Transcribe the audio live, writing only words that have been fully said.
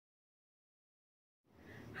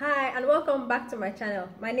Hi and welcome back to my channel.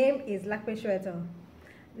 My name is Lakpe Shweto.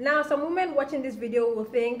 Now some women watching this video will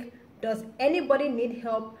think, does anybody need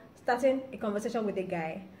help starting a conversation with a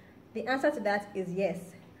guy? The answer to that is yes.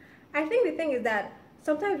 I think the thing is that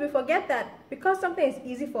sometimes we forget that because something is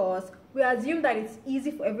easy for us, we assume that it's easy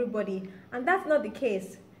for everybody, and that's not the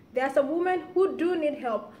case. There are some women who do need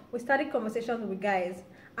help with starting conversations with guys,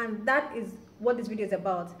 and that is what this video is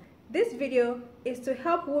about. This video is to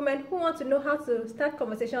help women who want to know how to start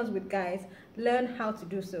conversations with guys learn how to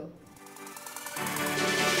do so.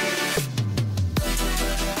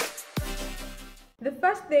 The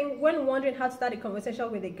first thing when wondering how to start a conversation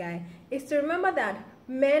with a guy is to remember that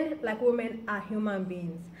men, like women, are human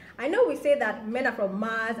beings. I know we say that men are from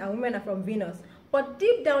Mars and women are from Venus, but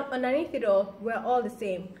deep down underneath it all, we're all the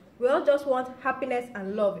same. We all just want happiness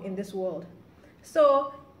and love in this world.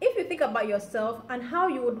 So if you think about yourself and how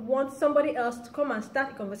you would want somebody else to come and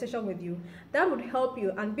start a conversation with you, that would help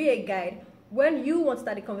you and be a guide when you want to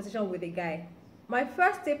start a conversation with a guy. My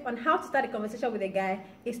first tip on how to start a conversation with a guy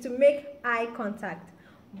is to make eye contact.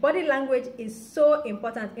 Body language is so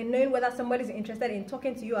important in knowing whether somebody is interested in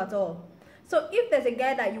talking to you at all. So if there's a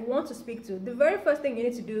guy that you want to speak to, the very first thing you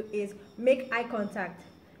need to do is make eye contact.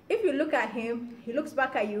 If you look at him, he looks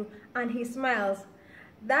back at you and he smiles,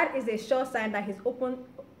 that is a sure sign that he's open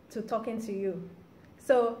to talking to you.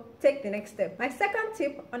 So take the next step. My second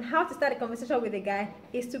tip on how to start a conversation with a guy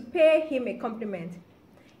is to pay him a compliment.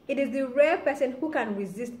 It is the rare person who can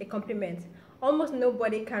resist a compliment. Almost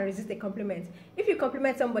nobody can resist a compliment. If you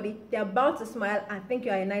compliment somebody, they are bound to smile and think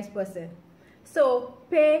you are a nice person. So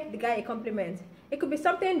pay the guy a compliment. It could be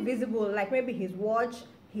something visible, like maybe his watch,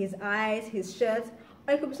 his eyes, his shirt,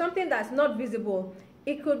 or it could be something that's not visible.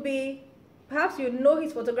 It could be perhaps you know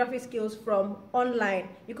his photography skills from online.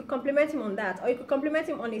 You could compliment him on that. Or you could compliment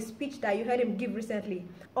him on a speech that you heard him give recently.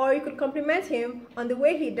 Or you could compliment him on the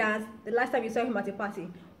way he danced the last time you saw him at a party.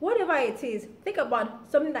 Whatever it is, think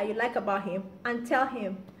about something that you like about him and tell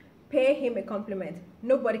him. Pay him a compliment.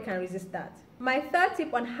 Nobody can resist that. My third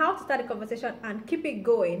tip on how to start a conversation and keep it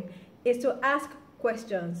going is to ask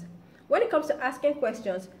questions. When it comes to asking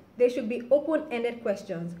questions, they should be open-ended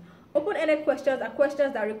questions. Open-ended questions are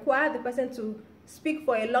questions that require the person to speak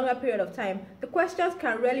for a longer period of time. The questions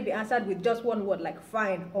can rarely be answered with just one word like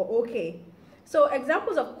fine or okay. So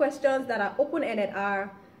examples of questions that are open-ended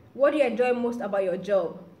are, what do you enjoy most about your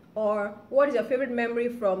job? Or what is your favorite memory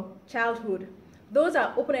from childhood? Those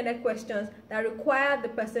are open-ended questions that require the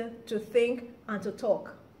person to think and to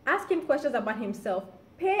talk. Ask him questions about himself.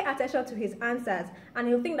 Pay attention to his answers and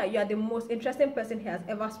he'll think that you are the most interesting person he has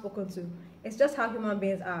ever spoken to. It's just how human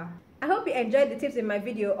beings are. I hope you enjoyed the tips in my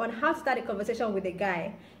video on how to start a conversation with a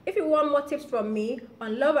guy. If you want more tips from me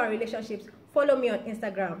on love and relationships, follow me on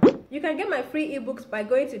Instagram. You can get my free ebooks by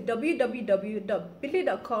going to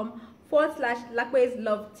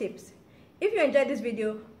www.bit.ly.com/Lakpe'sLoveTips. If you enjoyed this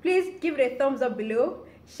video, please give it a thumbs up below,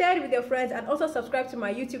 share it with your friends, and also subscribe to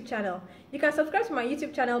my YouTube channel. You can subscribe to my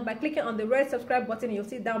YouTube channel by clicking on the red subscribe button you'll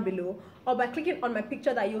see down below, or by clicking on my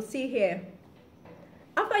picture that you'll see here.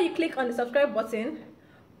 After you click on the subscribe button,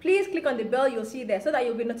 please click on the bell you'll see there so that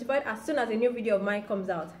you'll be notified as soon as a new video of mine comes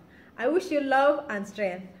out. I wish you love and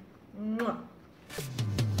strength. Mwah.